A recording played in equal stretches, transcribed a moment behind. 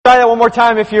one more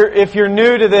time. If you're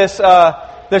new to this,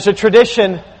 there's a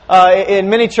tradition in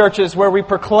many churches where we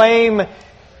proclaim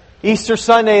Easter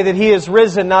Sunday that He is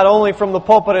risen, not only from the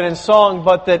pulpit and in song,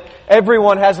 but that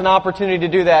everyone has an opportunity to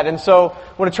do that. And so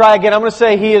I'm going to try again. I'm going to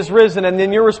say He is risen, and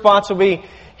then your response will be,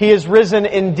 He is risen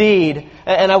indeed.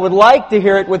 And I would like to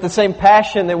hear it with the same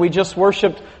passion that we just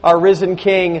worshiped our risen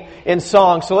King in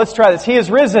song. So let's try this. He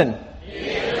is risen. He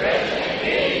is risen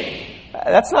indeed.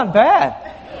 That's not bad.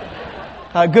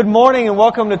 Good morning and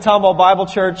welcome to Tomball Bible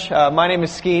Church. My name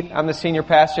is Skeet. I'm the senior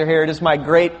pastor here. It is my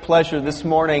great pleasure this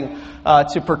morning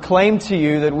to proclaim to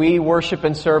you that we worship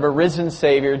and serve a risen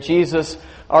Savior, Jesus,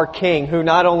 our King, who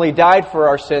not only died for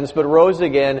our sins, but rose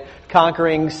again,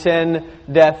 conquering sin,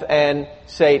 death, and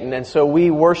Satan. And so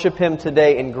we worship Him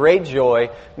today in great joy,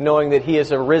 knowing that He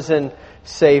is a risen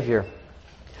Savior.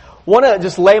 I want to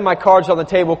just lay my cards on the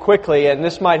table quickly, and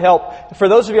this might help. For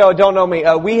those of you who don't know me,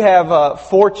 we have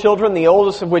 4 children, the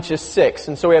oldest of which is 6.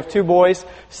 And so we have 2 boys,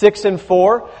 6 and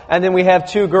 4, and then we have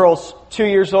 2 girls, 2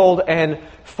 years old and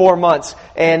 4 months.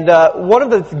 And one of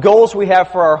the goals we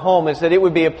have for our home is that it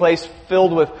would be a place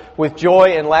filled with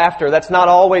joy and laughter. That's not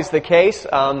always the case,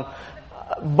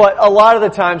 but a lot of the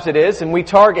times it is, and we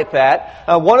target that.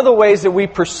 One of the ways that we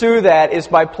pursue that is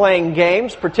by playing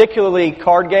games, particularly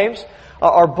card games.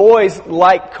 Our boys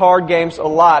like card games a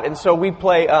lot, and so we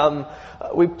play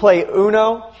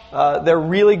Uno. They're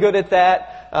really good at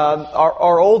that.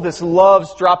 Our oldest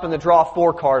loves dropping the draw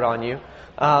 4 card on you.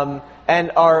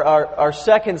 And our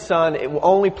second son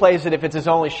only plays it if it's his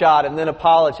only shot and then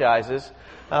apologizes.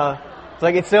 It's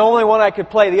like, it's the only one I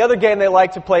could play. The other game they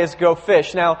like to play is Go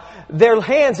Fish. Now, their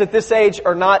hands at this age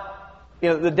are not,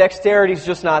 the dexterity's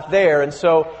just not there, and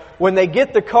so when they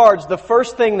get the cards, the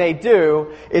first thing they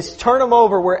do is turn them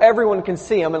over where everyone can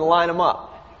see them and line them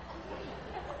up.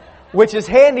 Which is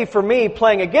handy for me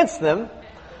playing against them,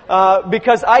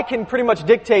 because I can pretty much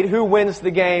dictate who wins the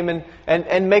game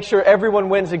and make sure everyone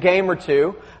wins a game or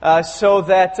two, so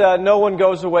that no one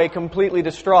goes away completely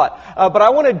distraught. But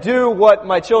I want to do what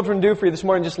my children do for you this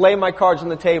morning, just lay my cards on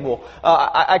the table.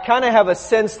 I kind of have a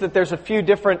sense that there's a few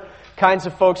different kinds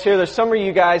of folks here. There's some of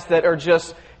you guys that are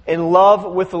just in love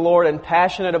with the Lord and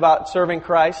passionate about serving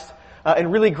Christ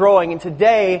and really growing. And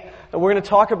today, we're going to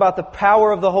talk about the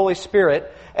power of the Holy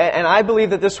Spirit. And I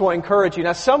believe that this will encourage you.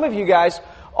 Now, some of you guys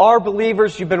are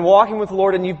believers. You've been walking with the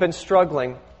Lord and you've been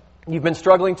struggling. You've been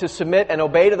struggling to submit and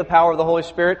obey to the power of the Holy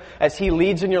Spirit as He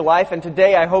leads in your life. And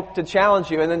today, I hope to challenge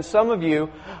you. And then some of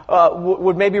you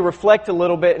would maybe reflect a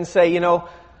little bit and say, I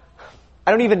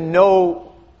don't even know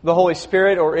the Holy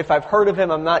Spirit, or if I've heard of Him,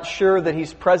 I'm not sure that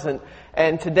He's present.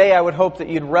 And today I would hope that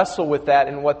you'd wrestle with that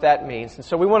and what that means. And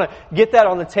so we want to get that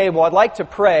on the table. I'd like to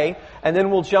pray, and then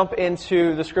we'll jump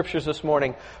into the Scriptures this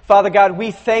morning. Father God,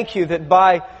 we thank You that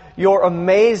by Your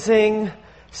amazing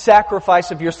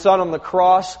sacrifice of Your Son on the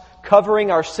cross, covering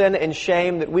our sin and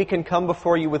shame, that we can come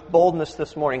before You with boldness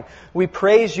this morning. We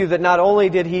praise You that not only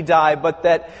did He die, but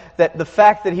that the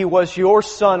fact that He was Your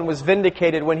Son was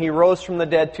vindicated when He rose from the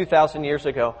dead 2,000 years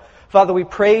ago. Father, we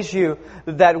praise You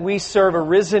that we serve a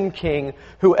risen King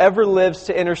who ever lives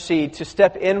to intercede, to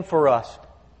step in for us.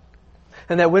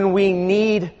 And that when we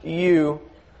need You,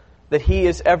 that He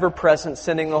is ever present,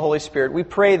 sending the Holy Spirit. We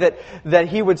pray that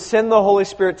He would send the Holy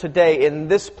Spirit today in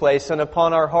this place and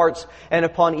upon our hearts and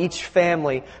upon each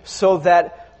family, so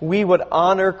that we would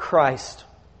honor Christ,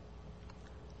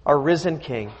 our risen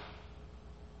King,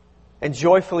 and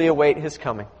joyfully await His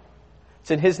coming.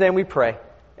 It's in His name we pray.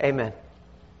 Amen.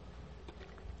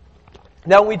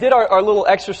 Now, when we did our little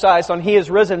exercise on He is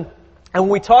risen, and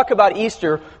when we talk about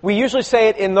Easter, we usually say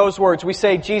it in those words. We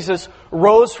say Jesus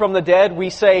rose from the dead. We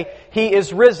say He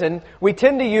is risen. We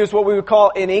tend to use what we would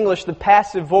call in English the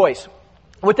passive voice.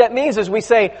 What that means is we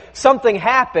say something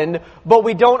happened, but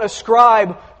we don't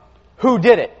ascribe who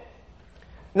did it.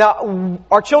 Now,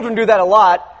 our children do that a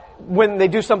lot when they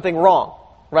do something wrong,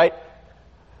 right?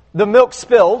 The milk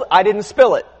spilled, I didn't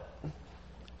spill it.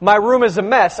 My room is a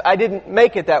mess, I didn't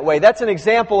make it that way. That's an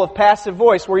example of passive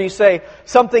voice where you say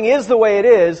something is the way it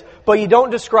is, but you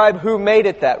don't describe who made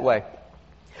it that way.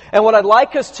 And what I'd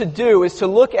like us to do is to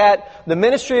look at the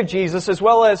ministry of Jesus as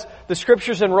well as the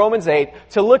Scriptures in Romans 8,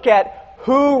 to look at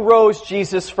who rose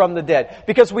Jesus from the dead.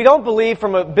 Because we don't believe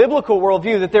from a biblical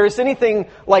worldview that there is anything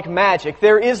like magic.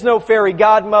 There is no fairy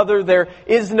godmother, there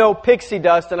is no pixie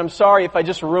dust, and I'm sorry if I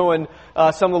just ruined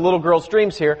some of the little girls'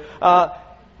 dreams here.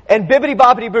 And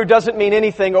bibbidi-bobbidi-boo doesn't mean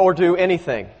anything or do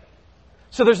anything.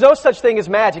 So there's no such thing as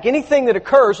magic. Anything that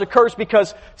occurs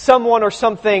because someone or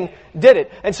something did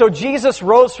it. And so Jesus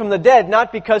rose from the dead,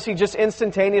 not because He just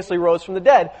instantaneously rose from the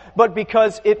dead, but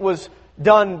because it was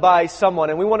done by someone,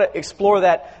 and we want to explore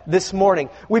that this morning.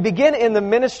 We begin in the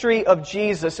ministry of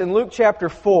Jesus in Luke chapter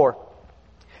 4.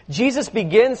 Jesus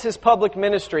begins His public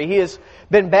ministry. He has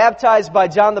been baptized by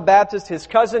John the Baptist, his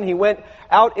cousin. He went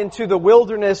out into the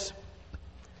wilderness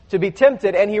to be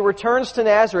tempted, and He returns to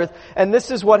Nazareth, and this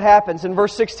is what happens in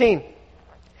verse 16.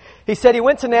 He said He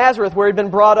went to Nazareth where He'd been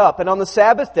brought up, and on the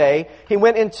Sabbath day He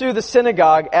went into the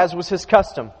synagogue as was His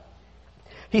custom.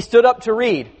 He stood up to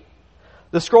read.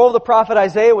 The scroll of the prophet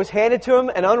Isaiah was handed to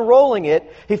Him, and unrolling it,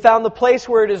 He found the place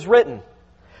where it is written,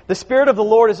 "The Spirit of the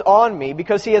Lord is on me,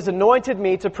 because He has anointed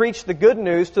me to preach the good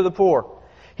news to the poor.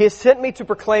 He has sent me to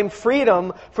proclaim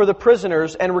freedom for the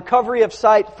prisoners and recovery of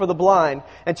sight for the blind,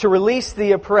 and to release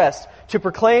the oppressed, to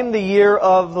proclaim the year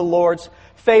of the Lord's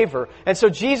favor." And so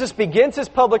Jesus begins His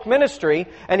public ministry,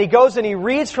 and He goes and He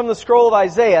reads from the scroll of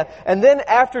Isaiah, and then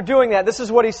after doing that, this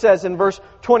is what He says in verse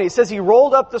 20. It says, He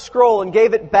rolled up the scroll and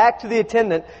gave it back to the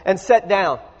attendant and sat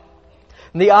down.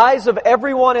 And the eyes of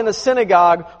everyone in the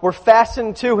synagogue were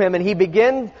fastened to Him, and He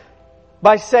began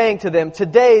by saying to them,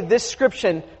 "Today this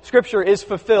scripture is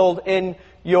fulfilled in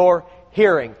your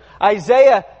hearing."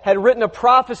 Isaiah had written a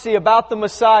prophecy about the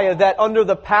Messiah that under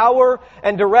the power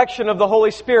and direction of the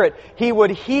Holy Spirit, He would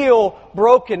heal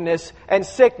brokenness and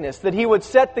sickness, that He would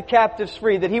set the captives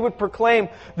free, that He would proclaim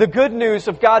the good news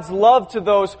of God's love to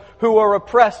those who are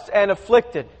oppressed and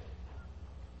afflicted.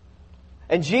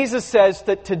 And Jesus says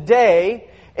that today,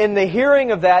 in the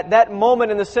hearing of that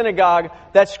moment in the synagogue,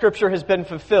 that scripture has been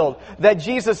fulfilled. That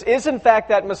Jesus is in fact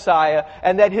that Messiah,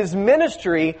 and that His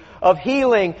ministry of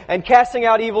healing and casting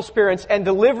out evil spirits and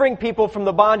delivering people from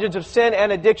the bondage of sin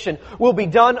and addiction will be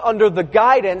done under the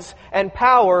guidance and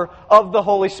power of the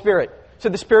Holy Spirit. So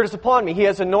the Spirit is upon me. He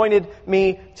has anointed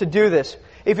me to do this.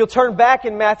 If you'll turn back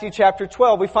in Matthew chapter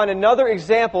 12, we find another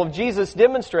example of Jesus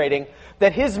demonstrating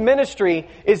that His ministry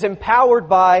is empowered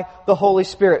by the Holy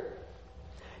Spirit.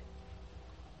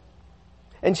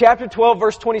 In chapter 12,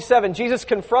 verse 27, Jesus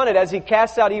confronted as He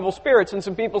casts out evil spirits, and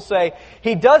some people say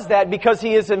He does that because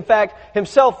He is in fact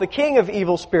Himself the king of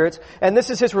evil spirits, and this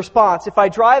is His response: "If I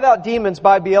drive out demons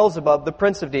by Beelzebub, the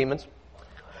prince of demons,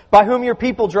 by whom do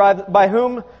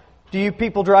you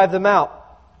people drive them out?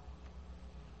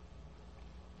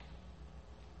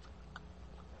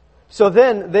 So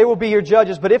then they will be your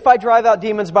judges. But if I drive out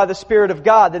demons by the Spirit of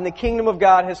God, then the kingdom of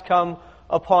God has come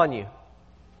upon you."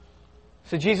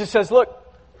 So Jesus says, look,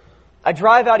 I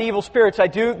drive out evil spirits. I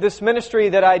do this ministry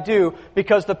that I do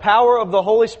because the power of the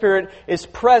Holy Spirit is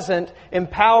present,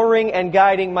 empowering and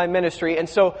guiding my ministry. And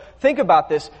so think about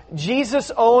this.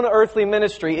 Jesus' own earthly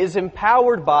ministry is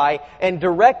empowered by and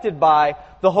directed by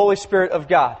the Holy Spirit of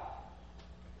God.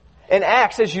 In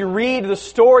Acts, as you read the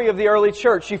story of the early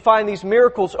church, you find these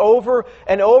miracles over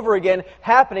and over again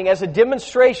happening as a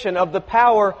demonstration of the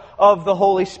power of the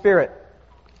Holy Spirit.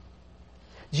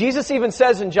 Jesus even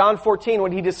says in John 14,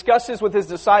 when He discusses with His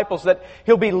disciples that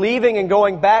He'll be leaving and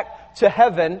going back to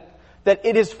heaven, that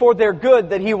it is for their good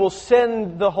that He will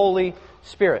send the Holy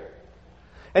Spirit.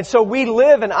 And so we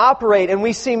live and operate and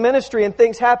we see ministry and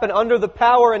things happen under the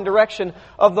power and direction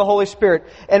of the Holy Spirit.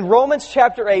 And Romans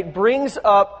chapter 8 brings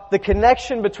up the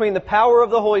connection between the power of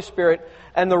the Holy Spirit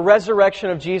and the resurrection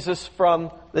of Jesus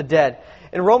from the dead.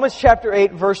 In Romans chapter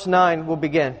 8, verse 9, we'll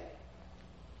begin.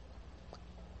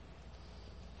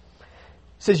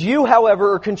 It says, "You,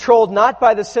 however, are controlled not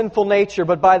by the sinful nature,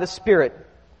 but by the Spirit,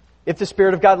 if the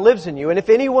Spirit of God lives in you. And if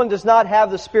anyone does not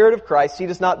have the Spirit of Christ, he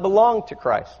does not belong to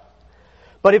Christ.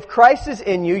 But if Christ is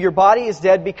in you, your body is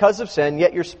dead because of sin,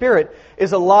 yet your spirit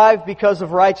is alive because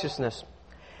of righteousness.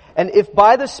 And if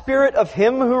by the Spirit of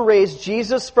Him who raised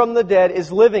Jesus from the dead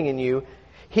is living in you,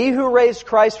 He who raised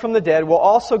Christ from the dead will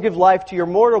also give life to your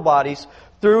mortal bodies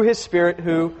through His Spirit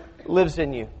who lives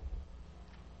in you."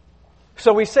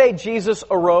 So we say Jesus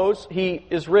arose, He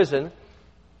is risen.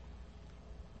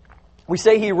 We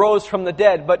say He rose from the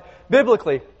dead, but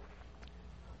biblically,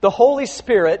 the Holy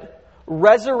Spirit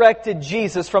resurrected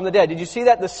Jesus from the dead. Did you see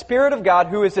that? The Spirit of God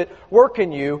who is at work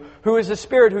in you, who is the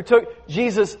Spirit who took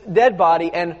Jesus' dead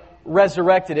body and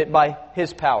resurrected it by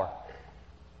His power.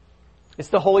 It's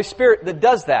the Holy Spirit that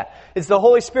does that. It's the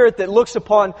Holy Spirit that looks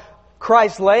upon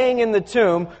Christ laying in the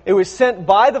tomb. It was sent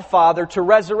by the Father to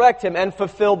resurrect Him and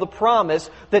fulfill the promise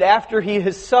that after He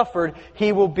has suffered,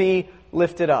 He will be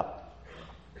lifted up.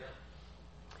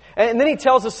 And then He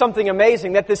tells us something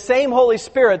amazing, that the same Holy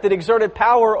Spirit that exerted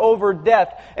power over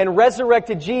death and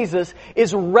resurrected Jesus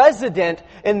is resident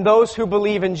in those who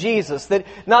believe in Jesus. That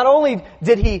not only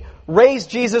did He raise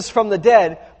Jesus from the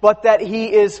dead, but that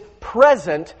He is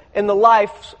present in the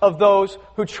lives of those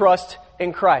who trust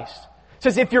in Christ. It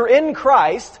says if you're in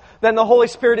Christ, then the Holy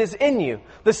Spirit is in you.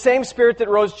 The same Spirit that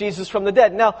rose Jesus from the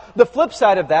dead. Now, the flip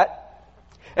side of that,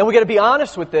 and we got to be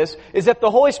honest with this, is that the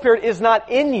Holy Spirit is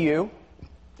not in you,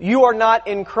 you are not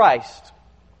in Christ.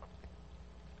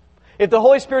 If the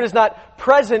Holy Spirit is not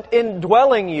present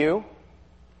indwelling you,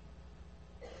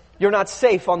 you're not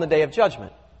safe on the day of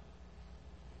judgment.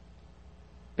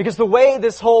 Because the way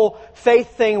this whole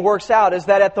faith thing works out is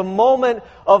that at the moment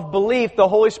of belief, the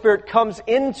Holy Spirit comes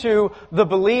into the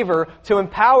believer to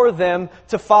empower them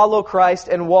to follow Christ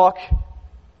and walk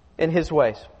in His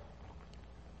ways.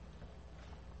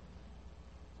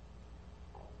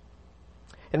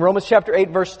 In Romans chapter 8,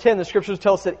 verse 10, the Scriptures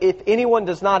tell us that if anyone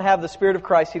does not have the Spirit of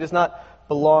Christ, he does not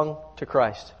belong to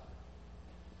Christ.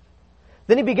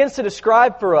 Then he begins to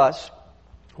describe for us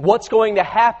what's going to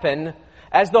happen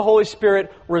as the Holy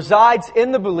Spirit resides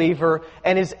in the believer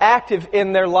and is active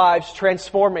in their lives,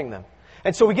 transforming them.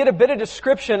 And so we get a bit of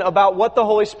description about what the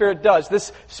Holy Spirit does.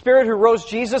 This Spirit who rose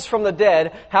Jesus from the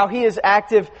dead, how He is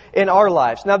active in our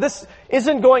lives. Now this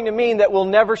isn't going to mean that we'll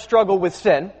never struggle with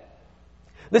sin.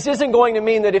 This isn't going to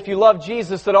mean that if you love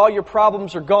Jesus that all your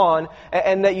problems are gone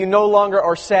and that you no longer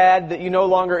are sad, that you no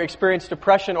longer experience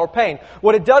depression or pain.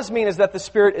 What it does mean is that the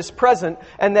Spirit is present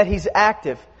and that He's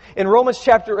active. In Romans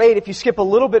chapter 8, if you skip a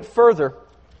little bit further,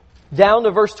 down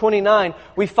to verse 29,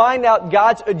 we find out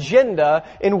God's agenda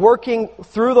in working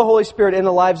through the Holy Spirit in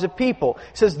the lives of people.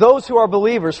 It says, those who are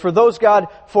believers, for those God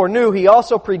foreknew, He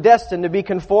also predestined to be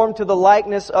conformed to the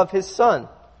likeness of His Son,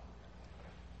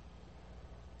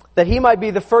 that He might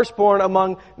be the firstborn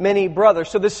among many brothers.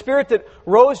 So the Spirit that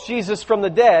rose Jesus from the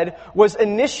dead was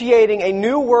initiating a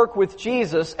new work with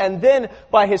Jesus, and then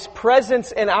by His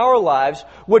presence in our lives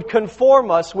would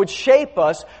conform us, would shape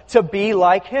us to be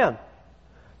like Him.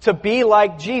 To be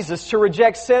like Jesus, to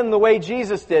reject sin the way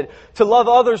Jesus did, to love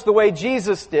others the way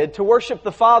Jesus did, to worship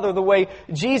the Father the way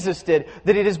Jesus did.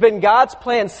 That it has been God's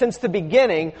plan since the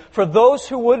beginning for those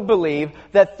who would believe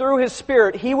that through His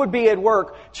Spirit He would be at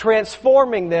work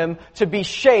transforming them to be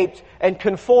shaped and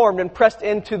conformed and pressed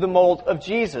into the mold of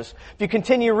Jesus. If you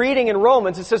continue reading in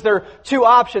Romans, it says there are two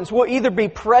options. We'll either be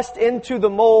pressed into the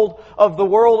mold of the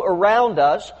world around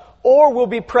us, or will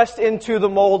be pressed into the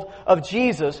mold of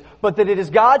Jesus, but that it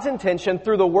is God's intention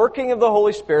through the working of the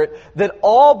Holy Spirit that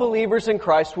all believers in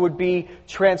Christ would be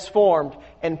transformed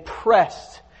and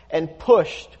pressed and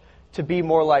pushed to be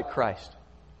more like Christ.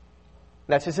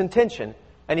 That's His intention,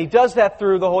 and He does that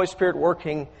through the Holy Spirit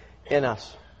working in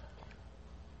us.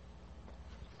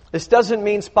 This doesn't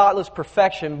mean spotless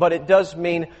perfection, but it does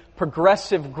mean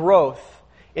progressive growth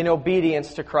in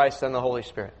obedience to Christ and the Holy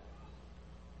Spirit.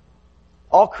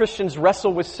 All Christians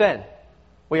wrestle with sin.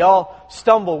 We all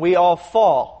stumble. We all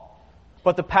fall.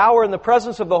 But the power and the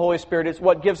presence of the Holy Spirit is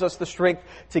what gives us the strength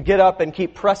to get up and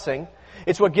keep pressing.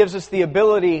 It's what gives us the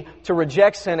ability to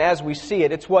reject sin as we see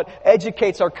it. It's what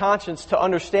educates our conscience to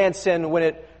understand sin when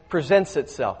it presents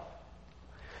itself.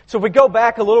 So if we go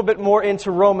back a little bit more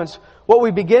into Romans, what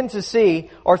we begin to see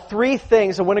are three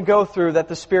things I want to go through that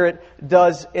the Spirit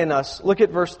does in us. Look at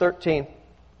verse 13.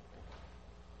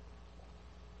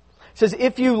 It says,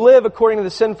 if you live according to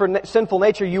the sinful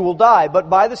nature, you will die. But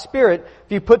by the Spirit,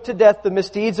 if you put to death the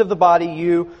misdeeds of the body,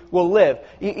 you will live.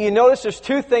 You notice there's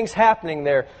two things happening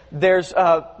there. There's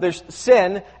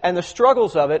sin and the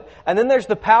struggles of it. And then there's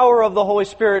the power of the Holy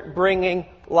Spirit bringing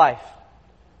life.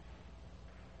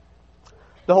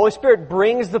 The Holy Spirit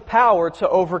brings the power to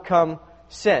overcome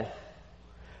sin.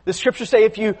 The Scriptures say,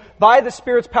 if you, by the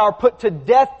Spirit's power, put to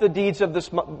death the deeds of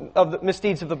the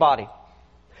misdeeds of the body.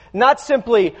 Not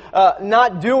simply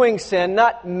not doing sin,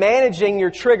 not managing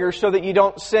your trigger so that you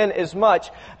don't sin as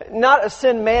much. Not a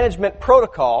sin management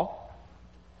protocol.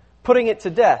 Putting it to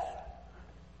death.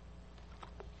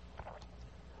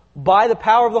 By the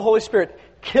power of the Holy Spirit,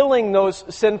 killing those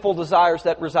sinful desires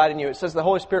that reside in you. It says the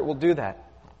Holy Spirit will do that.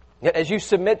 Yet as you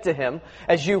submit to Him,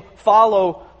 as you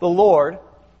follow the Lord,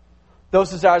 those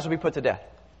desires will be put to death.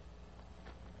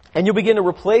 And you'll begin to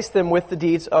replace them with the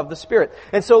deeds of the Spirit.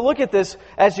 And so look at this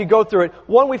as you go through it.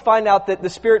 One, we find out that the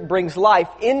Spirit brings life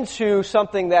into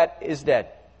something that is dead.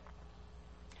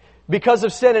 Because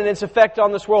of sin and its effect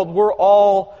on this world, we're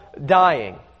all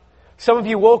dying. Some of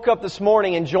you woke up this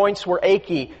morning and joints were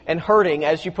achy and hurting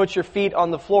as you put your feet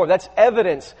on the floor. That's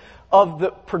evidence of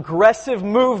the progressive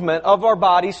movement of our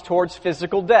bodies towards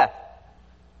physical death.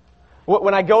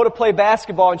 When I go to play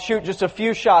basketball and shoot just a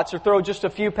few shots or throw just a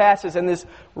few passes and this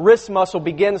wrist muscle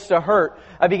begins to hurt,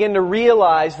 I begin to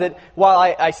realize that while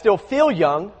I still feel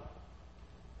young,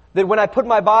 that when I put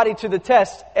my body to the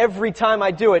test, every time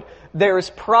I do it, there is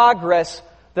progress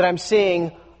that I'm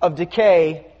seeing of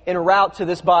decay en route to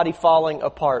this body falling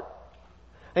apart.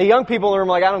 Now, young people in the room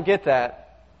are like, I don't get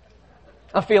that.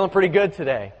 I'm feeling pretty good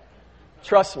today.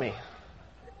 Trust me,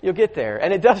 you'll get there.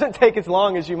 And it doesn't take as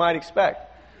long as you might expect.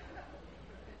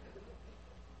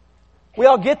 We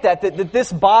all get that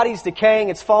this body's decaying,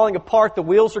 it's falling apart, the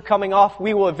wheels are coming off,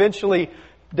 we will eventually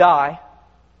die.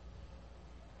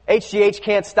 HGH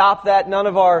can't stop that. None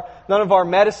of our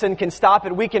medicine can stop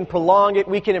it. We can prolong it.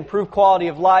 We can improve quality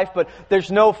of life, but there's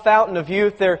no fountain of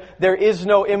youth. There is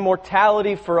no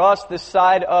immortality for us this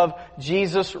side of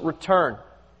Jesus' return.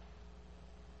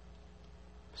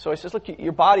 So he says, look,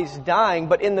 your body's dying,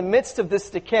 but in the midst of this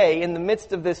decay, in the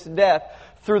midst of this death,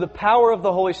 through the power of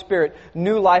the Holy Spirit,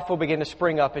 new life will begin to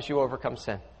spring up as you overcome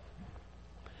sin.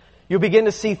 You'll begin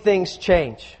to see things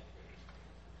change.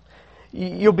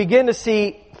 You'll begin to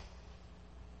see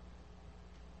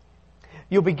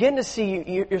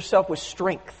yourself with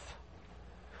strength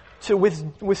to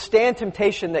withstand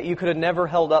temptation that you could have never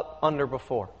held up under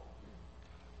before.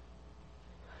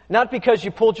 Not because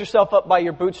you pulled yourself up by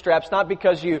your bootstraps, not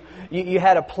because you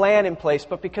had a plan in place,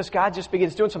 but because God just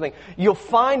begins doing something. You'll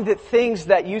find that things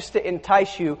that used to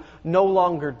entice you no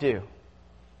longer do.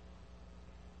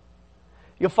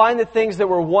 You'll find that things that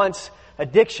were once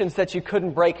addictions that you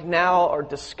couldn't break now are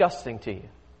disgusting to you.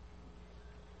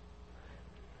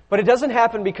 But it doesn't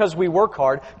happen because we work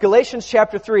hard. Galatians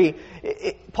chapter 3,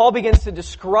 Paul begins to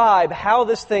describe how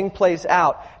this thing plays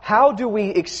out. How do we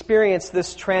experience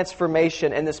this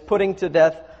transformation and this putting to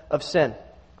death of sin?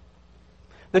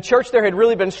 The church there had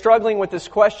really been struggling with this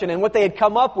question, and what they had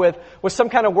come up with was some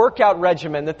kind of workout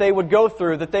regimen that they would go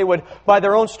through, that they would, by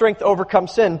their own strength, overcome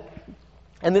sin.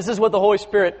 And this is what the Holy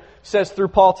Spirit says through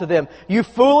Paul to them. You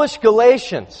foolish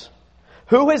Galatians,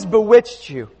 who has bewitched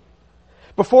you?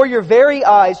 Before your very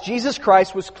eyes, Jesus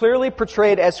Christ was clearly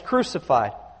portrayed as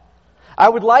crucified. I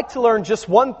would like to learn just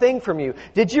one thing from you.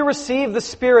 Did you receive the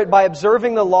Spirit by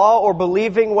observing the law or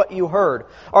believing what you heard?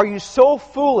 Are you so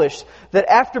foolish that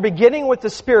after beginning with the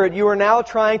Spirit, you are now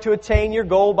trying to attain your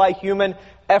goal by human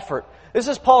effort? This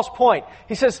is Paul's point.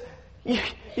 He says,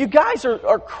 you guys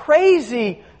are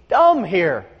crazy dumb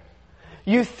here.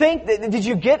 You think that, did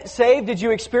you get saved? Did you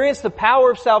experience the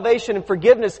power of salvation and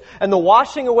forgiveness and the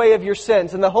washing away of your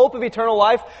sins and the hope of eternal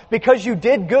life because you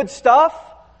did good stuff?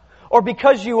 Or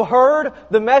because you heard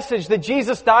the message that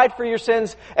Jesus died for your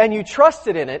sins and you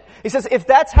trusted in it? He says, if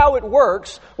that's how it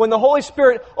works, when the Holy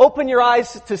Spirit opened your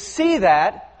eyes to see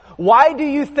that, why do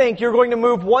you think you're going to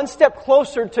move one step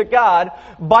closer to God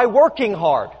by working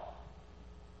hard?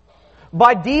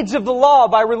 By deeds of the law,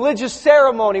 by religious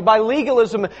ceremony, by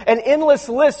legalism, and endless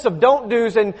lists of don't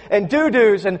do's and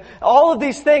do-do's and all of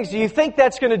these things. Do you think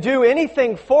that's going to do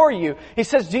anything for you? He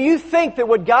says, do you think that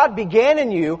what God began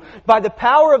in you by the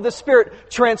power of the Spirit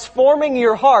transforming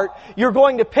your heart, you're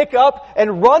going to pick up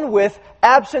and run with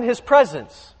absent His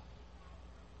presence?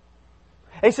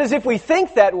 He says if we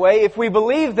think that way, if we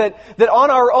believe that on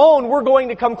our own we're going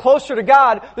to come closer to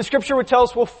God, the Scripture would tell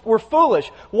us we're foolish.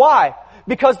 Why?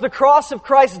 Because the cross of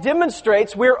Christ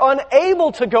demonstrates we're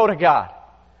unable to go to God.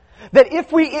 That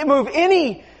if we move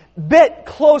any bit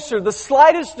closer, the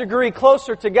slightest degree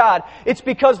closer to God, it's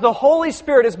because the Holy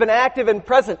Spirit has been active and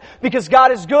present, because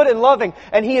God is good and loving,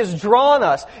 and He has drawn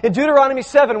us. In Deuteronomy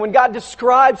 7, when God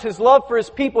describes His love for His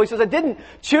people, He says, I didn't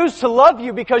choose to love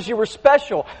you because you were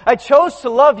special. I chose to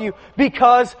love you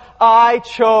because I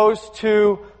chose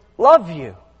to love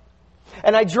you.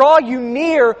 And I draw you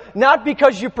near not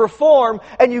because you perform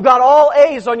and you got all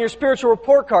A's on your spiritual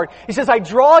report card. He says, I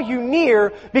draw you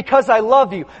near because I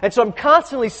love you. And so I'm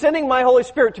constantly sending my Holy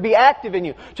Spirit to be active in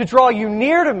you, to draw you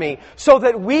near to me so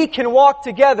that we can walk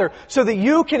together, so that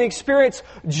you can experience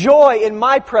joy in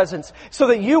my presence, so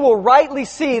that you will rightly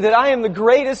see that I am the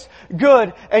greatest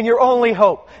good and your only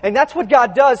hope. And that's what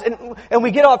God does. And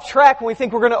we get off track when we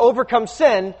think we're going to overcome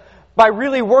sin by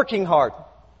really working hard,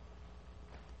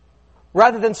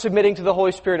 rather than submitting to the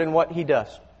Holy Spirit and what He does.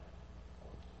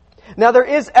 Now there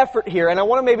is effort here, and I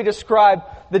want to maybe describe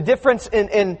the difference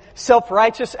in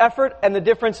self-righteous effort and the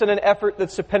difference in an effort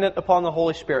that's dependent upon the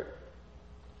Holy Spirit.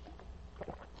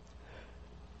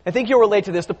 I think you'll relate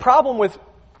to this. The problem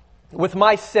with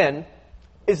my sin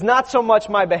is not so much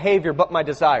my behavior, but my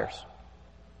desires.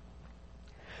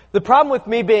 The problem with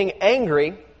me being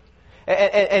angry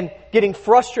and getting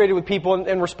frustrated with people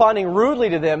and responding rudely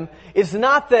to them is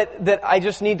not that I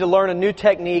just need to learn a new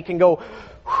technique and go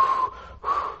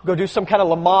do some kind of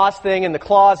Lamaze thing in the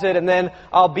closet and then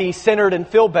I'll be centered and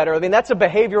feel better. I mean, that's a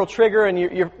behavioral trigger and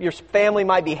your family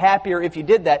might be happier if you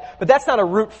did that, but that's not a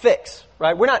root fix,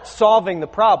 right? We're not solving the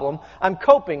problem. I'm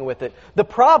coping with it. The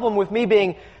problem with me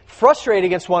being frustrated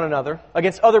against one another,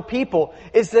 against other people,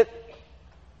 is that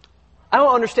I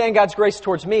don't understand God's grace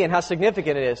towards me and how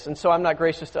significant it is, and so I'm not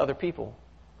gracious to other people.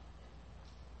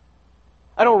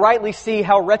 I don't rightly see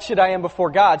how wretched I am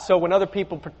before God, so when other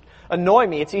people annoy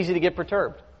me, it's easy to get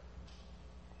perturbed.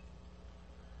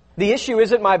 The issue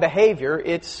isn't my behavior,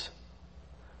 it's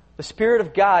the Spirit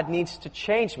of God needs to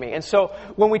change me. And so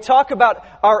when we talk about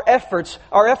our efforts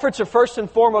are first and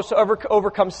foremost to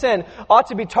overcome sin, ought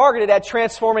to be targeted at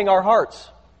transforming our hearts.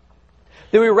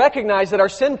 That we recognize that our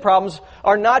sin problems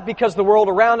are not because of the world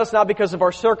around us, not because of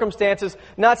our circumstances,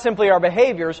 not simply our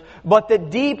behaviors, but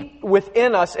that deep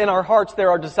within us, in our hearts,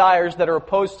 there are desires that are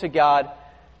opposed to God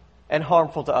and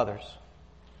harmful to others.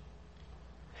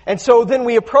 And so then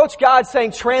we approach God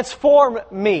saying, transform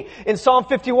me. In Psalm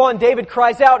 51, David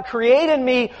cries out, create in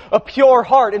me a pure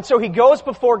heart. And so he goes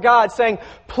before God saying,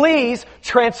 please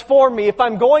transform me. If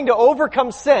I'm going to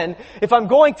overcome sin, if I'm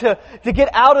going to get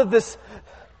out of this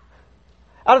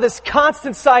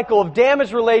constant cycle of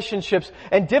damaged relationships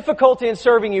and difficulty in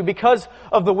serving you because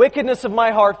of the wickedness of my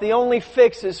heart, the only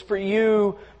fix is for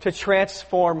you to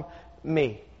transform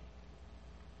me.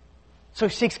 So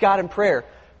he seeks God in prayer,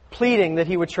 pleading that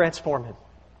He would transform him.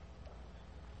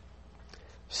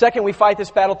 Second, we fight this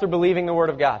battle through believing the Word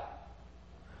of God.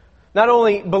 Not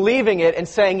only believing it and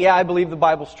saying, yeah, I believe the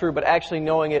Bible's true, but actually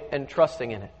knowing it and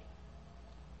trusting in it.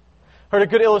 Heard a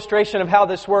good illustration of how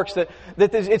this works, that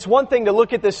it's one thing to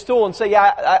look at this stool and say,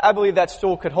 yeah, I believe that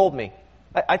stool could hold me.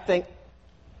 I think,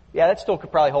 yeah, that stool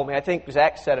could probably hold me. I think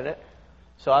Zach sat in it,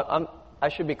 so I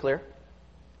should be clear.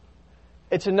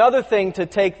 It's another thing to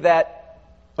take that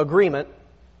agreement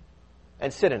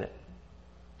and sit in it.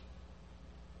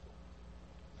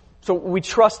 So we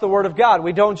trust the Word of God.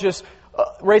 We don't just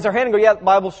raise our hand and go, yeah, the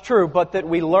Bible's true, but that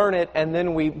we learn it and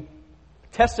then we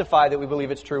testify that we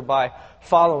believe it's true by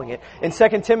following it. In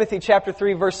 2 Timothy chapter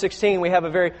 3, verse 16, we have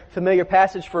a very familiar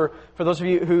passage for those of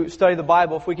you who study the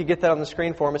Bible. If we could get that on the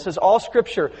screen for them. It says, all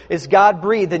Scripture is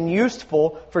God-breathed and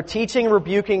useful for teaching,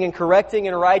 rebuking, and correcting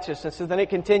in righteousness. And then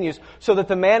it continues, so that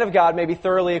the man of God may be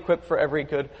thoroughly equipped for every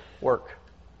good work.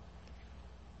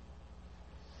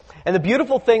 And the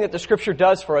beautiful thing that the Scripture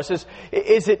does for us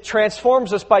is it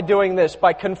transforms us by doing this,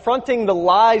 by confronting the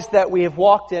lies that we have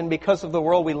walked in because of the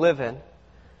world we live in,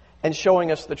 and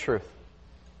showing us the truth.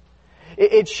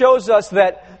 It shows us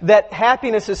that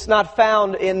happiness is not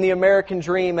found in the American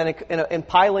dream and in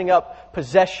piling up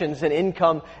possessions and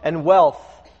income and wealth,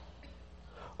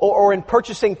 or in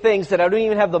purchasing things that I don't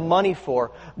even have the money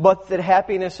for, but that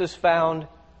happiness is found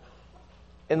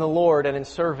in the Lord and in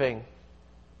serving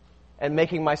and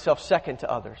making myself second to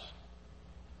others.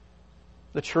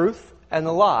 The truth and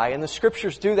the lie. And the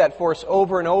Scriptures do that for us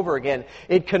over and over again.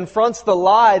 It confronts the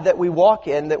lie that we walk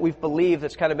in, that we've believed,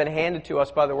 that's kind of been handed to us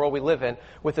by the world we live in,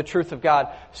 with the truth of God,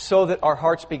 so that our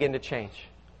hearts begin to change.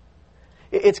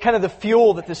 It's kind of the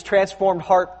fuel that this transformed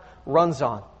heart runs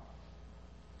on,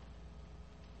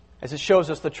 as it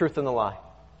shows us the truth and the lie.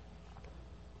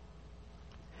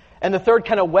 And the third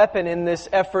kind of weapon in this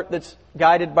effort that's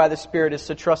guided by the Spirit is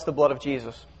to trust the blood of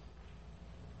Jesus.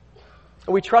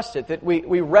 We trust it, that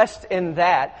we rest in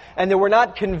that, and that we're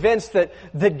not convinced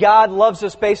that God loves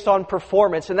us based on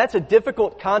performance. And that's a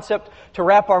difficult concept to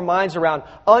wrap our minds around.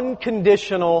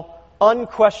 Unconditional,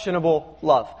 unquestionable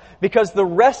love. Because the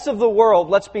rest of the world,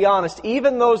 let's be honest,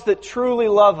 even those that truly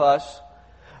love us,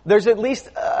 there's at least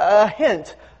a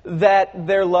hint that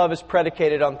their love is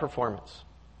predicated on performance.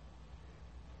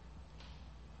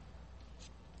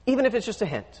 Even if it's just a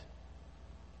hint.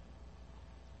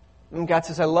 And God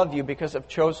says, I love you because I've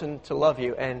chosen to love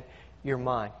you and you're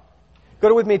mine.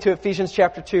 Go with me to Ephesians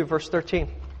chapter 2, verse 13.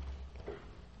 It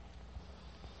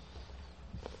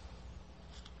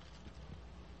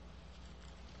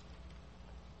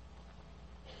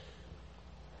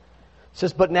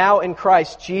says, but now in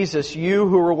Christ Jesus, you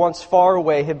who were once far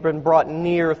away have been brought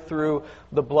near through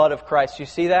the blood of Christ. You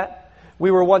see that? We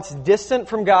were once distant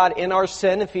from God in our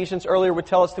sin. Ephesians earlier would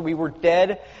tell us that we were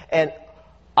dead and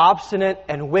obstinate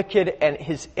and wicked and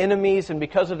His enemies, and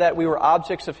because of that we were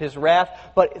objects of His wrath.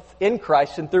 But in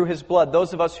Christ and through His blood,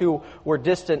 those of us who were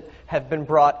distant have been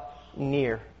brought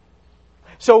near.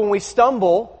 So when we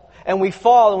stumble and we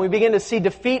fall and we begin to see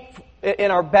defeat in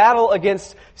our battle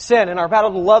against sin, in our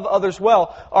battle to love others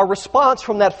well, our response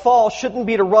from that fall shouldn't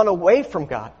be to run away from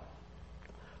God,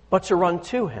 but to run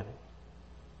to Him.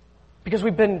 Because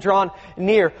we've been drawn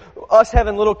near. Us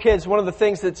having little kids, one of the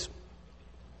things that's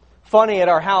funny at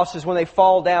our house is when they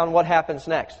fall down, what happens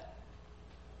next?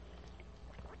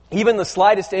 Even the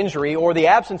slightest injury or the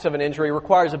absence of an injury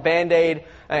requires a Band-Aid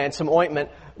and some ointment.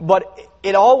 But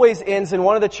it always ends in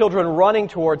one of the children running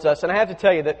towards us. And I have to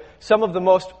tell you that some of the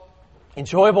most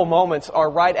enjoyable moments are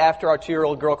right after our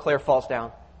 2-year-old girl Claire falls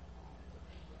down.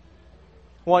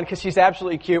 One, because she's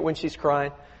absolutely cute when she's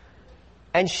crying.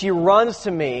 And she runs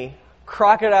to me,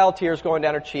 crocodile tears going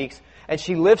down her cheeks, and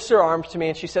she lifts her arms to me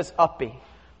and she says, "Uppy,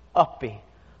 Uppy,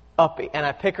 Uppy." And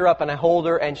I pick her up and I hold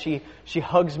her and she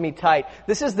hugs me tight.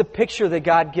 This is the picture that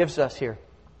God gives us here.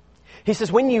 He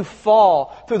says, when you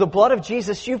fall, through the blood of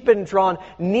Jesus, you've been drawn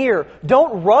near.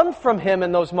 Don't run from Him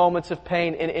in those moments of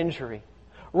pain and injury.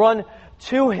 Run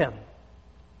to Him.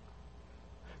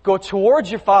 Go towards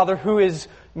your Father who is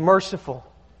merciful.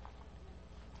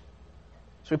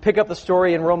 So we pick up the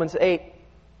story in Romans 8,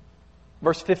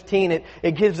 verse 15.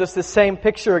 It gives us the same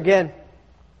picture again.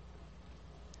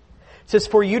 It says,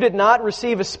 "For you did not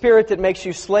receive a spirit that makes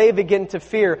you slave again to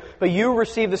fear, but you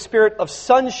received the spirit of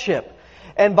sonship.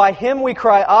 And by Him we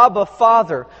cry, Abba,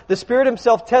 Father. The Spirit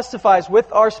Himself testifies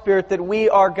with our spirit that we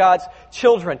are God's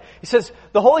children." He says,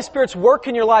 the Holy Spirit's work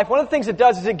in your life, one of the things it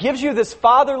does is it gives you this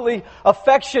fatherly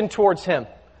affection towards Him.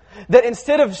 That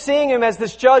instead of seeing Him as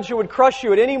this judge who would crush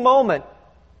you at any moment,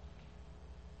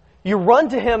 you run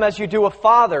to Him as you do a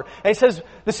father. And He says,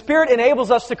 the Spirit enables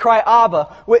us to cry, Abba,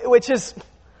 which is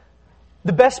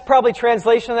the best probably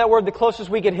translation of that word. The closest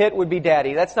we could hit would be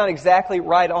daddy. That's not exactly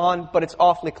right on, but it's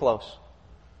awfully close.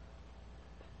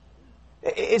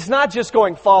 It's not just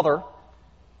going Father,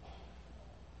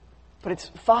 but it's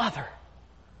Father.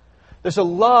 There's a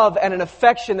love and an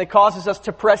affection that causes us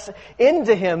to press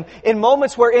into Him in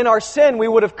moments where in our sin we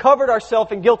would have covered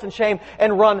ourselves in guilt and shame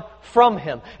and run from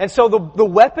Him. And so the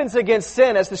weapons against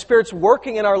sin as the Spirit's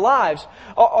working in our lives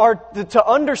are to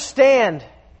understand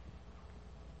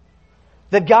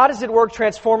that God is at work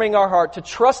transforming our heart, to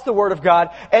trust the Word of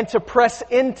God and to press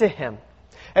into Him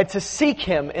and to seek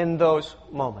Him in those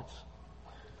moments.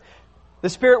 The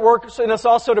Spirit works in us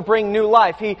also to bring new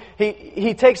life.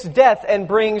 He takes death and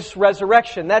brings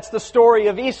resurrection. That's the story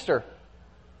of Easter.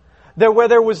 Where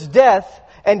there was death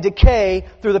and decay,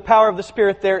 through the power of the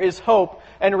Spirit, there is hope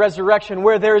and resurrection.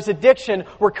 Where there is addiction,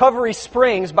 recovery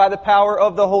springs by the power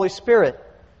of the Holy Spirit.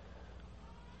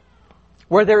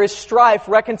 Where there is strife,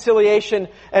 reconciliation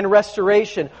and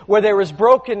restoration. Where there is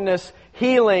brokenness,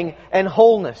 healing and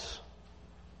wholeness.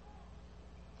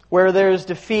 Where there is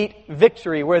defeat,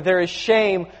 victory. Where there is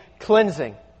shame,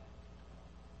 cleansing.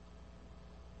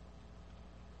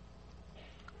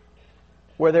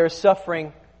 Where there is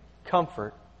suffering,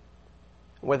 comfort.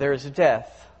 Where there is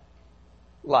death,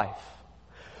 life.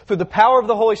 Through the power of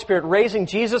the Holy Spirit raising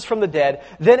Jesus from the dead,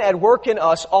 then at work in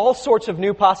us, all sorts of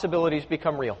new possibilities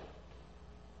become real.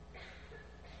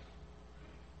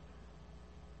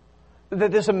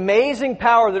 That this amazing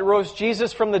power that rose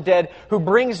Jesus from the dead, who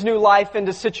brings new life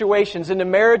into situations, into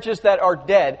marriages that are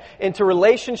dead, into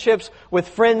relationships with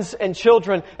friends and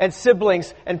children and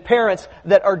siblings and parents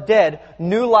that are dead,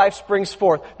 new life springs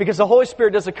forth. Because the Holy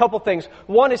Spirit does a couple things.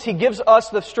 One is He gives us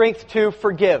the strength to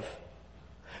forgive.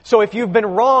 So if you've been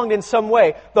wronged in some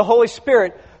way, the Holy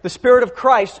Spirit, the Spirit of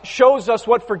Christ, shows us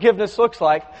what forgiveness looks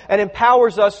like and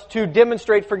empowers us to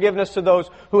demonstrate forgiveness to those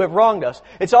who have wronged us.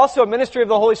 It's also a ministry of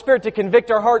the Holy Spirit to convict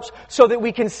our hearts so that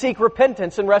we can seek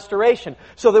repentance and restoration.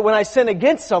 So that when I sin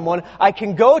against someone, I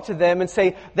can go to them and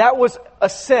say, that was a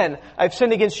sin. I've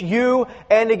sinned against you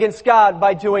and against God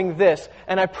by doing this.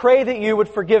 And I pray that you would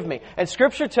forgive me. And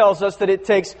Scripture tells us that it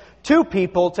takes two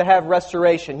people to have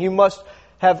restoration. You must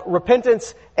have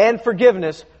repentance and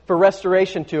forgiveness for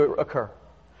restoration to occur.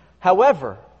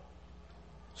 However,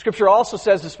 Scripture also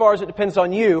says, as far as it depends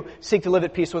on you, seek to live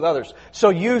at peace with others.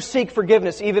 So you seek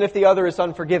forgiveness even if the other is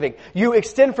unforgiving. You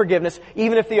extend forgiveness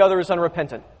even if the other is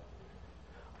unrepentant.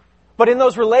 But in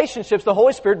those relationships, the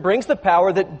Holy Spirit brings the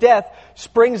power that death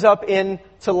springs up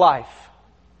into life.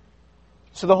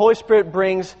 So the Holy Spirit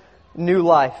brings new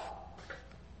life.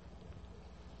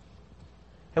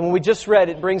 And when we just read,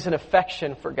 it brings an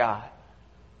affection for God.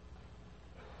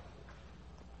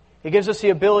 He gives us the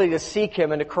ability to seek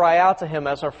Him and to cry out to Him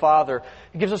as our Father.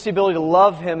 He gives us the ability to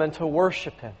love Him and to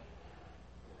worship Him.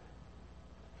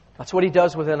 That's what He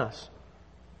does within us.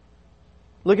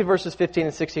 Look at verses 15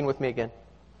 and 16 with me again.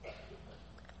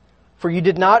 "For you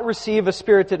did not receive a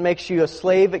spirit that makes you a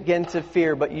slave again to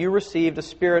fear, but you received a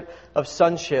spirit of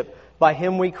sonship. By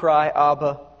Him we cry,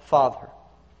 Abba, Father."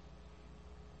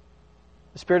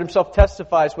 The Spirit Himself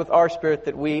testifies with our spirit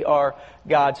that we are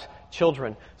God's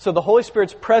children. So the Holy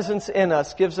Spirit's presence in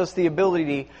us gives us the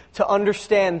ability to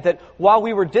understand that while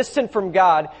we were distant from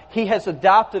God, He has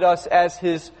adopted us as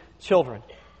His children.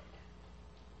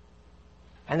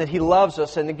 And that He loves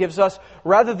us, and it gives us,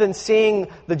 rather than seeing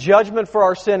the judgment for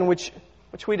our sin which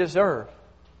we deserve,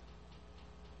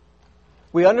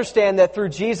 we understand that through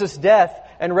Jesus' death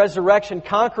and resurrection,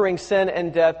 conquering sin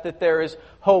and death, that there is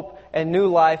hope and new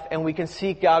life, and we can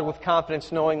seek God with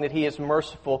confidence, knowing that He is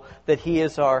merciful, that He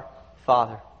is our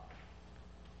Father.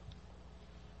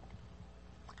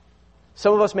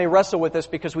 Some of us may wrestle with this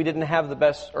because we didn't have the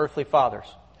best earthly fathers.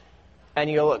 And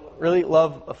you go, look, really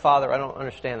love a father? I don't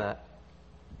understand that.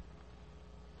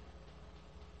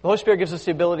 The Holy Spirit gives us the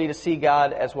ability to see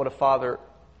God as what a father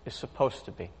is supposed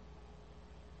to be.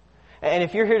 And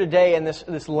if you're here today and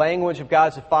this language of God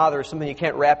as a father is something you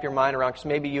can't wrap your mind around, because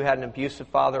maybe you had an abusive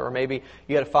father, or maybe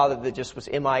you had a father that just was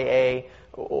MIA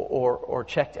or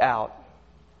checked out,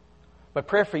 my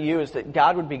prayer for you is that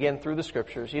God would begin through the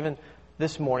Scriptures, even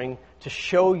this morning, to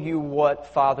show you what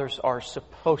fathers are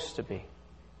supposed to be.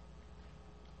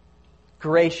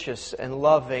 Gracious and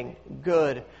loving,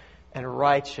 good and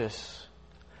righteous,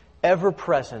 ever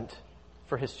present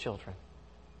for His children.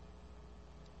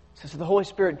 So the Holy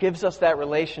Spirit gives us that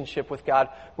relationship with God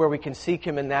where we can seek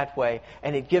Him in that way,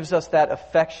 and it gives us that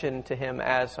affection to Him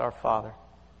as our Father.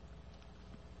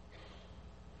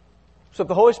 So if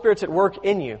the Holy Spirit's at work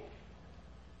in you,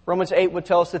 Romans 8 would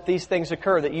tell us that these things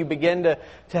occur, that you begin to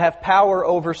have power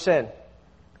over sin.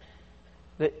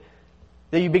 That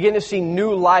you begin to see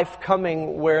new life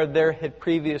coming where there had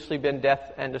previously been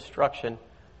death and destruction.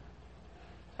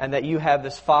 And that you have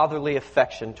this fatherly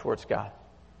affection towards God.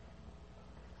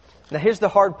 Now here's the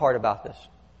hard part about this.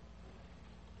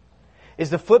 Is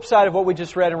the flip side of what we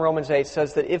just read in Romans 8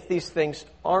 says that if these things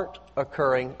aren't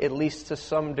occurring, at least to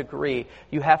some degree,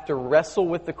 you have to wrestle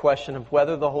with the question of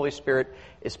whether the Holy Spirit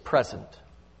is present.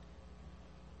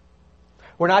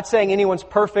 We're not saying anyone's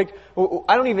perfect.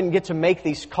 I don't even get to make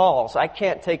these calls. I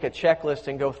can't take a checklist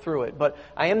and go through it. But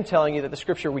I am telling you that the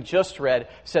Scripture we just read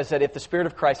says that if the Spirit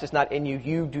of Christ is not in you,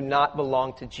 you do not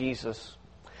belong to Jesus.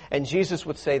 And Jesus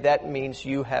would say that means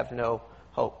you have no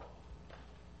hope.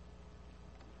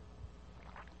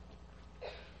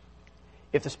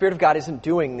 If the Spirit of God isn't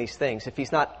doing these things, if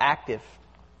He's not active,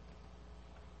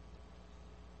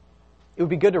 it would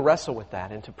be good to wrestle with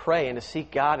that and to pray and to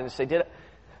seek God and to say,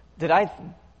 did I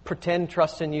pretend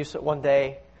trust in you one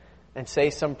day and say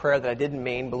some prayer that I didn't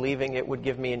mean, believing it would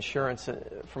give me insurance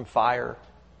from fire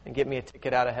and get me a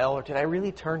ticket out of hell? Or did I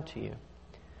really turn to you? I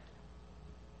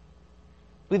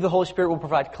believe the Holy Spirit will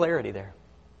provide clarity there.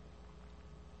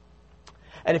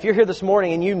 And if you're here this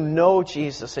morning and you know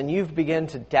Jesus and you've begun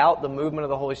to doubt the movement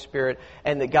of the Holy Spirit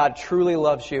and that God truly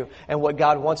loves you and what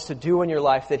God wants to do in your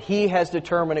life, that He has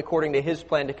determined according to His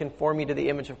plan to conform you to the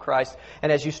image of Christ,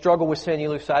 and as you struggle with sin, you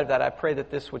lose sight of that, I pray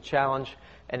that this would challenge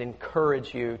and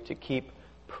encourage you to keep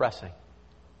pressing.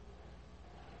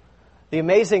 The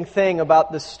amazing thing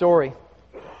about this story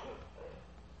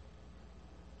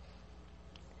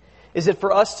is that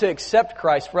for us to accept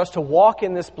Christ, for us to walk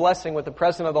in this blessing with the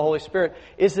presence of the Holy Spirit,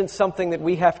 isn't something that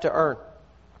we have to earn.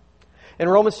 In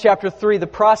Romans chapter 3, the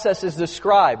process is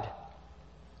described.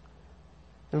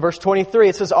 In verse 23,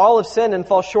 it says, all have sinned and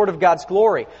fall short of God's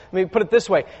glory. Let me put it this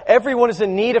way. Everyone is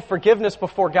in need of forgiveness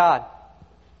before God.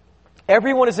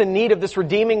 Everyone is in need of this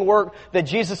redeeming work that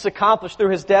Jesus accomplished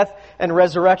through His death and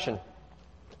resurrection.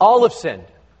 All have sinned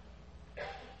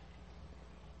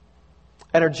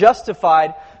and are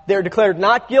justified. They're declared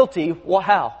not guilty. Well,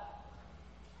 how?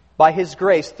 By His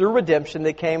grace, through redemption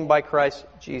that came by Christ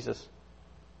Jesus.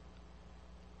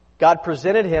 God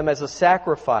presented Him as a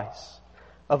sacrifice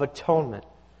of atonement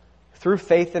through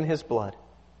faith in His blood.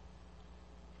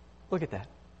 Look at that.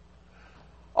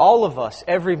 All of us,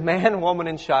 every man, woman,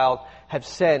 and child, have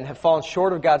sinned, have fallen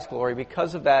short of God's glory.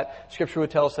 Because of that, Scripture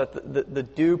would tell us that the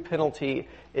due penalty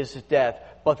is death,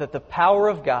 but that the power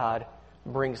of God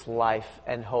brings life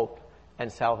and hope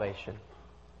and salvation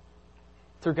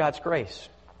through God's grace.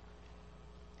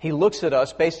 He looks at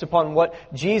us based upon what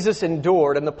Jesus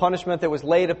endured and the punishment that was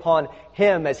laid upon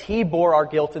Him as He bore our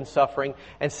guilt and suffering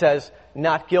and says,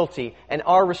 not guilty. And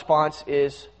our response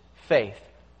is faith,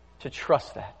 to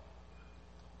trust that.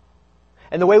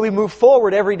 And the way we move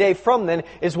forward every day from then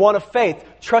is one of faith,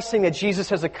 trusting that Jesus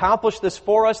has accomplished this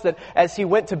for us, that as He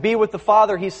went to be with the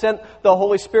Father, He sent the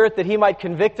Holy Spirit that He might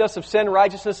convict us of sin,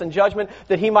 righteousness, and judgment,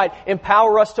 that He might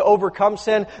empower us to overcome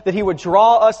sin, that He would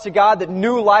draw us to God, that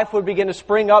new life would begin to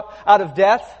spring up out of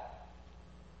death,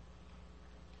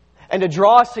 and to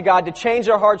draw us to God, to change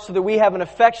our hearts so that we have an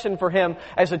affection for Him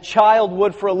as a child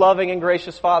would for a loving and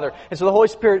gracious Father. And so the Holy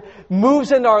Spirit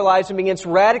moves into our lives and begins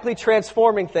radically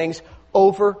transforming things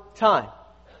over time.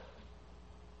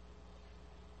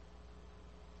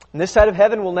 And this side of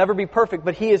heaven will never be perfect,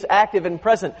 but He is active and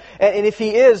present. And if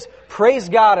He is, praise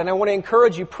God. And I want to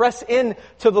encourage you, press in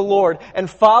to the Lord and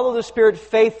follow the Spirit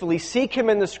faithfully. Seek Him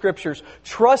in the Scriptures.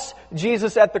 Trust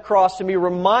Jesus at the cross and be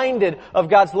reminded of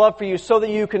God's love for you so that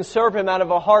you can serve Him out of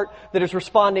a heart that is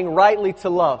responding rightly to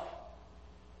love.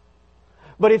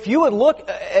 But if you would look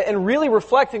and really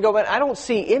reflect and go, man, I don't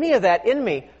see any of that in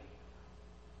me,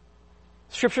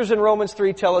 Scriptures in Romans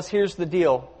 3 tell us here's the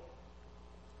deal.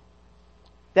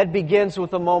 That begins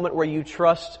with a moment where you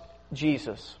trust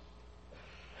Jesus.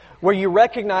 Where you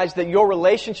recognize that your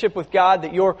relationship with God,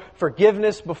 that your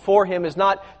forgiveness before Him is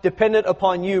not dependent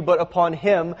upon you, but upon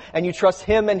Him, and you trust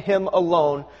Him and Him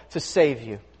alone to save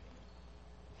you.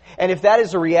 And if that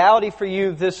is a reality for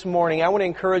you this morning, I want to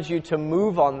encourage you to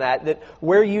move on that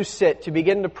where you sit, to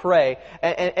begin to pray.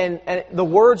 And the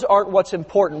words aren't what's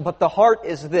important, but the heart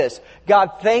is this.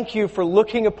 God, thank you for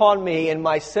looking upon me in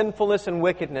my sinfulness and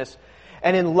wickedness,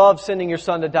 and in love sending your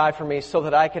Son to die for me so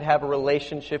that I could have a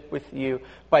relationship with you.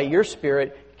 By your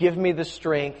Spirit, give me the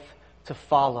strength to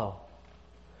follow.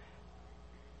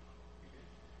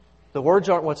 The words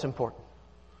aren't what's important.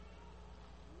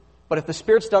 But if the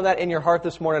Spirit's done that in your heart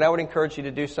this morning, I would encourage you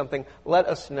to do something. Let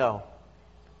us know.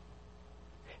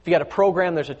 If you got a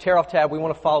program, there's a tear-off tab. We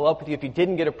want to follow up with you. If you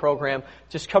didn't get a program,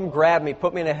 just come grab me,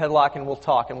 put me in a headlock, and we'll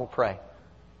talk and we'll pray.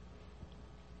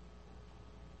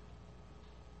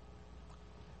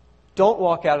 Don't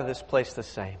walk out of this place the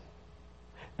same.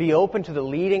 Be open to the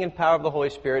leading and power of the Holy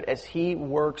Spirit as He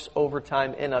works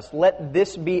overtime in us. Let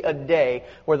this be a day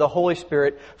where the Holy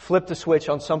Spirit flipped a switch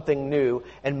on something new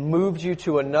and moved you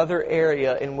to another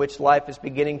area in which life is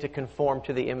beginning to conform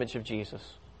to the image of Jesus.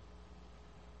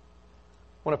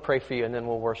 I want to pray for you and then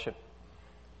we'll worship.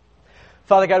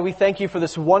 Father God, we thank you for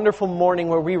this wonderful morning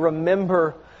where we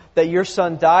remember that your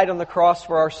Son died on the cross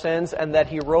for our sins and that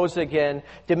He rose again,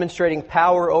 demonstrating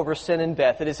power over sin and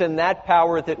death. It is in that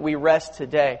power that we rest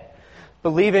today,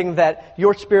 believing that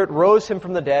your Spirit rose Him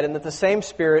from the dead and that the same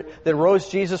Spirit that rose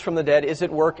Jesus from the dead is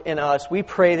at work in us. We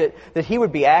pray that He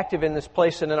would be active in this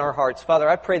place and in our hearts. Father,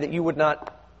 I pray that you would not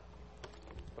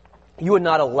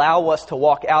allow us to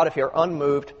walk out of here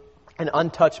unmoved and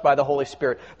untouched by the Holy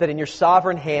Spirit, that in your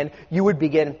sovereign hand you would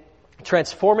begin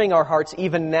transforming our hearts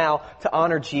even now to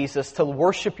honor Jesus, to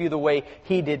worship you the way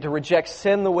He did, to reject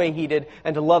sin the way He did,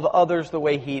 and to love others the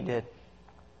way He did.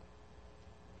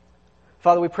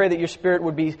 Father, we pray that your Spirit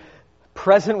would be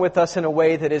present with us in a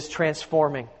way that is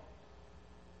transforming.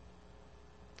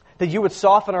 That you would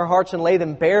soften our hearts and lay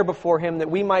them bare before Him, that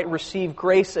we might receive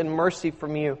grace and mercy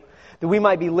from you, that we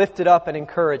might be lifted up and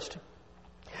encouraged.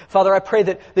 Father, I pray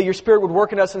that your Spirit would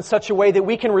work in us in such a way that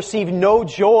we can receive no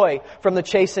joy from the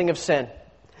chasing of sin.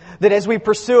 That as we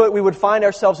pursue it, we would find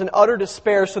ourselves in utter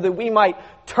despair so that we might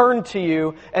turn to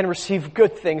you and receive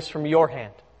good things from your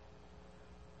hand.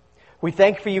 We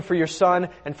thank you for your Son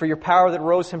and for your power that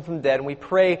rose Him from the dead. And we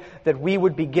pray that we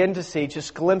would begin to see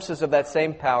just glimpses of that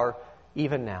same power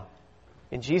even now.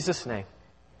 In Jesus' name,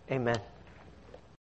 amen.